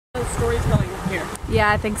storytelling here. Yeah,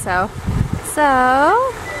 I think so.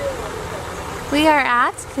 So, we are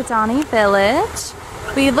at Kidani Village.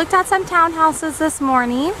 We looked at some townhouses this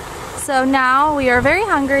morning, so now we are very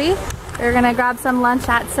hungry. We're gonna grab some lunch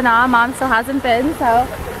at Sanaa. Mom still hasn't been, so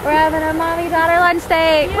we're having a mommy-daughter lunch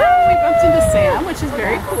date. Yeah, we bumped into Sam, which is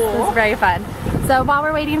very cool. It's very fun. So while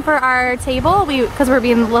we're waiting for our table, because we're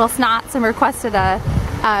being little snots and requested a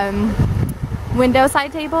window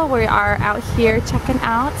side table, we are out here checking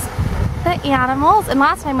out the animals. And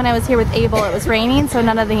last time when I was here with Abel, it was raining, so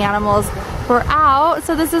none of the animals were out.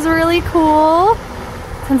 So this is really cool.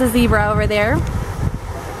 There's a zebra over there.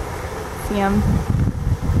 See him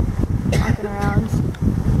walking around.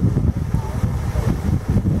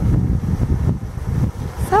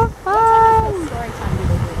 So fun.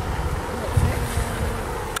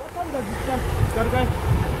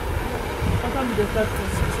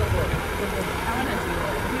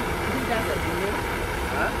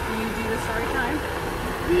 Do you do the story time?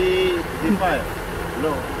 The fire.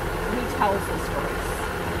 No. Who tells the stories?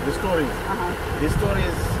 The stories. The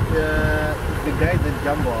stories, the guy that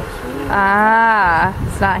jump off. So Ah,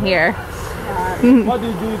 it's not here. what do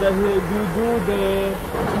you do that here? Do you do the...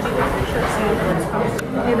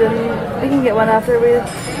 Maybe we can get one afterwards.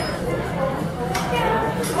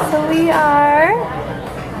 So we are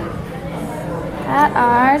at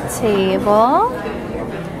our table,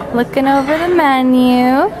 looking over the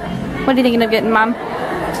menu. What are you thinking of getting, Mom?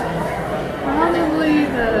 Probably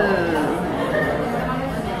the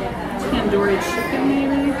tandoori chicken,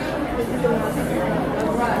 maybe.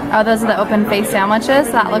 Oh, those are the open face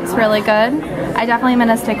sandwiches. That looks really good. I definitely am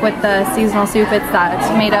gonna stick with the seasonal soup. It's that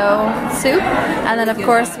tomato soup. And then of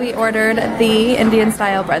course we ordered the Indian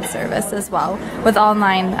style bread service as well, with all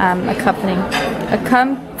 9 accompaniments.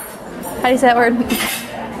 How do you say that word?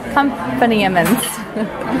 Accompaniments.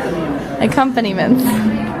 Accompaniments.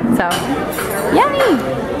 So, yummy!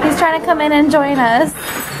 He's trying to come in and join us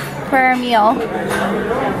for our meal.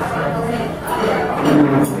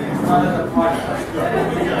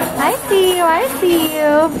 I see you, I see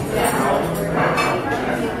you.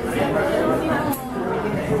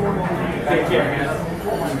 Take care, man.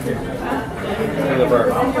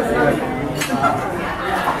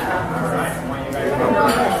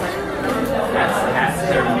 That's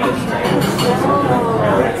 30 minutes.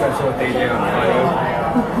 That's what they do.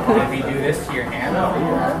 If you do this to your hand,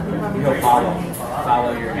 you'll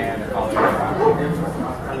follow your hand and follow your rock.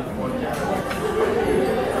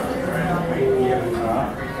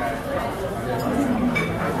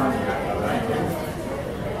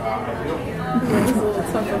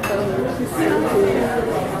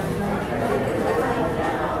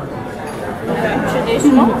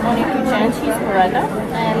 Traditional onigiri cheese burrata,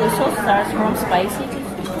 and the sauce starts from spicy to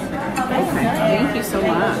sweet. Okay, thank you so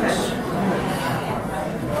much.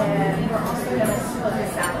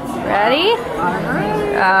 Ready?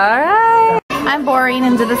 Alright. I'm boring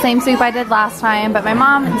and did the same soup I did last time, but my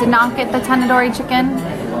mom did not get the tandoori chicken.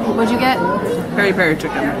 What'd you get? Peri peri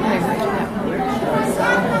chicken.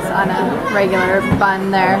 It's on a regular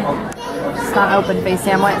bun there. It's not an open face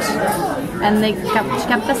sandwich. And she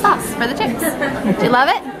kept the sauce for the chips. Do you love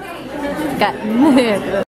it?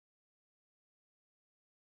 Good.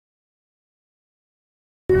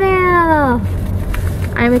 Mail!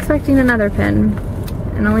 I'm expecting another pin,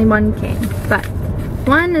 and only one came, but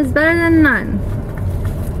one is better than none.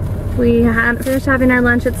 We had finished having our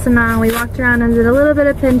lunch at Sanaa. We walked around and did a little bit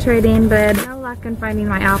of pin trading, but I had no luck in finding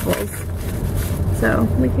my apples. So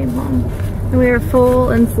we came home, and we were full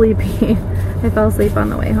and sleepy. I fell asleep on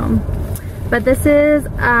the way home. But this is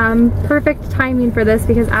perfect timing for this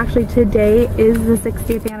because actually today is the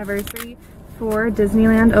 60th anniversary for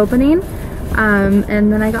Disneyland opening.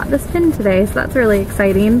 And then I got this pin today, so that's really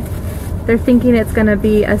exciting. They're thinking it's gonna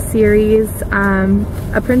be a series,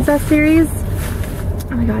 a princess series.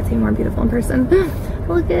 Oh my god, it's even more beautiful in person.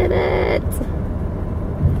 Look at it.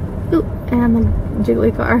 Ooh, and the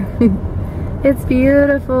jiggly car. It's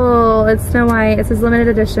beautiful. It's Snow White. It says limited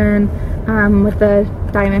edition with the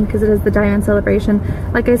diamond because it is the diamond celebration.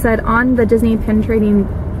 Like I said, on the Disney pin trading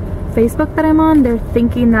Facebook that I'm on, they're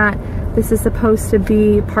thinking that this is supposed to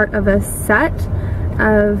be part of a set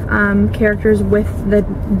of characters with the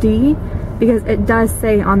D, because it does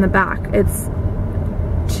say on the back it's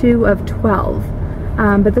 2 of 12.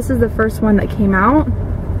 But this is the first one that came out,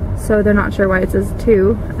 so they're not sure why it says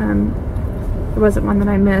 2. There wasn't one that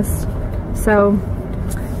I missed. So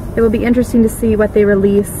it will be interesting to see what they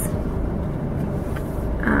release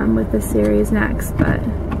with the series next, but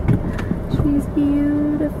she's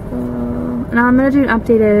beautiful. And I'm gonna do an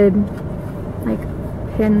updated like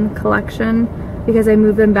pin collection because I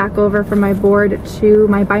moved them back over from my board to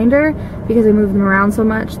my binder. Because I moved them around so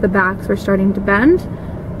much, the backs were starting to bend.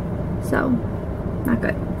 So, not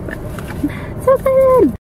good, but so excited!